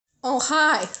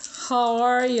hi, how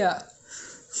are ya?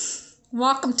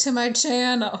 Welcome to my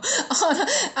channel.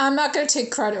 I'm not going to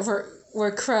take credit for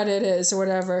where credit is or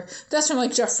whatever. That's from like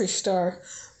Jeffree Star.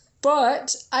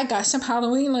 But I got some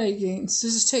Halloween leggings.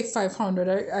 This is take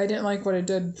 500. I didn't like what I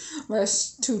did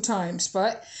last 2 times.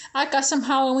 But I got some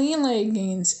Halloween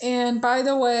leggings. And by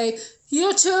the way,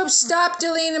 YouTube, stop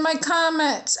deleting my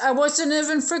comments. I wasn't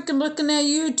even freaking looking at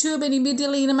YouTube and you'd be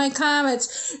deleting my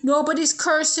comments. Nobody's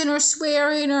cursing or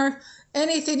swearing or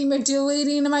anything. You'd be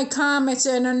deleting my comments.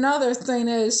 And another thing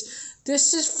is,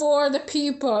 this is for the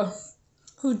people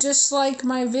who dislike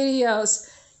my videos.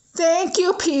 Thank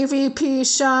you, PvP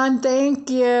Sean. Thank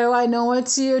you. I know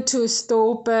it's you too,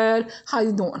 stupid. How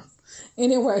you doing?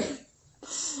 Anyway,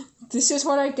 this is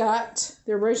what I got.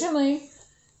 They're originally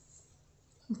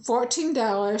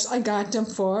 $14. I got them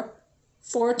for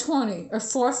 $4.20 or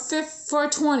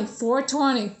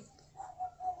 $4.20.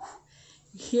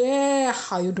 Yeah,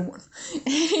 how you doing?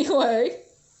 Anyway,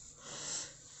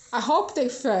 I hope they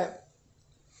fit.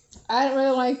 I don't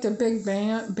really like the big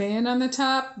band on the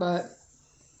top, but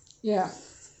yeah,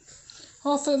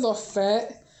 hopefully they'll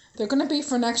fit. They're going to be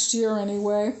for next year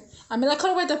anyway. I mean, I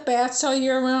could wear the bats all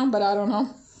year round, but I don't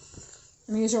know.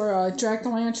 And these are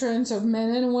jack-o'-lanterns of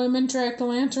men and women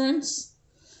jack-o'-lanterns.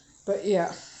 But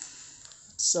yeah.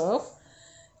 So,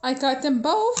 I got them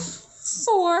both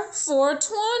for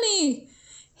 $4.20.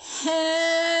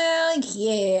 Hell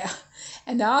yeah.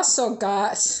 And I also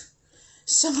got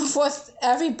some of what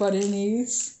everybody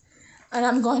needs. And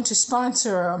I'm going to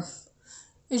sponsor them.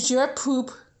 Is your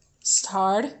poop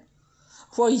starved?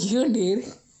 What you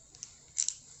need?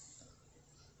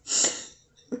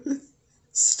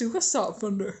 Stew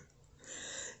softener.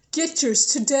 Get yours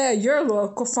today at your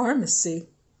local pharmacy.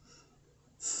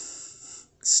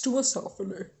 Stew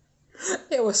softener.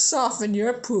 It will soften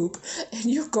your poop, and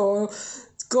you go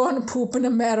to poop in a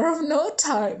matter of no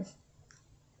time.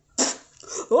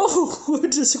 Oh, I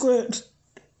just went.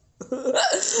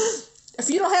 If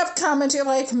you don't have commenting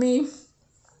like me,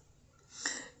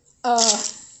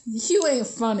 you ain't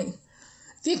funny.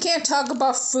 If you can't talk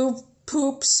about food,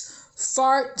 poops,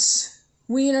 farts,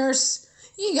 wieners,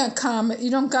 you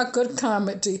don't got good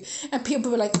comedy. And people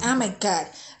be like, oh my God,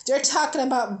 they're talking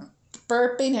about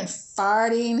burping and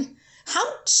farting. How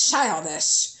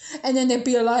childish. And then they'd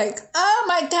be like, oh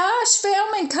my gosh,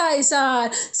 Family Guy's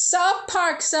on. South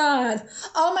Park's on.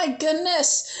 Oh my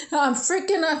goodness.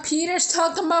 Freaking Peter's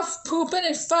talking about pooping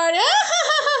and farting.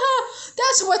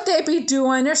 That's what they be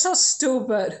doing. They're so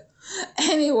stupid.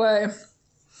 Anyway,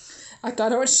 I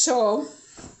thought I would show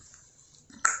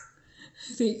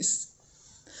these.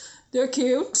 They're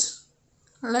cute.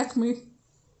 Like me.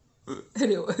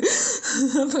 Anyway,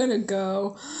 I'm gonna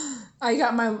go. I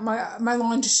got my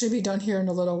laundry should be done here in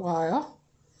a little while.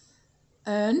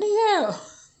 And yeah.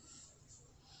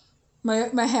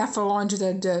 My half of laundry that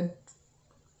I did.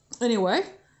 Anyway.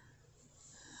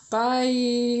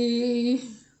 Bye.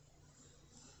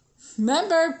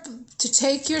 Remember to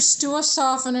take your stool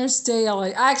softeners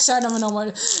daily. Actually, I don't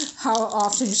know how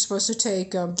often you're supposed to take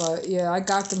them. But yeah, I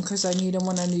got them because I need them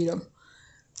when I need them.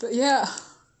 But yeah.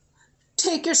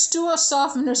 Take your stool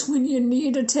softeners when you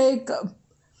need to take them.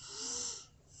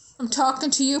 I'm talking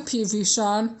to you, PV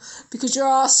Sean, because you're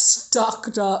all stuck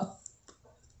up.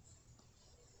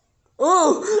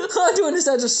 Oh, I'm doing this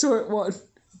as a short one.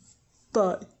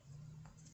 Bye.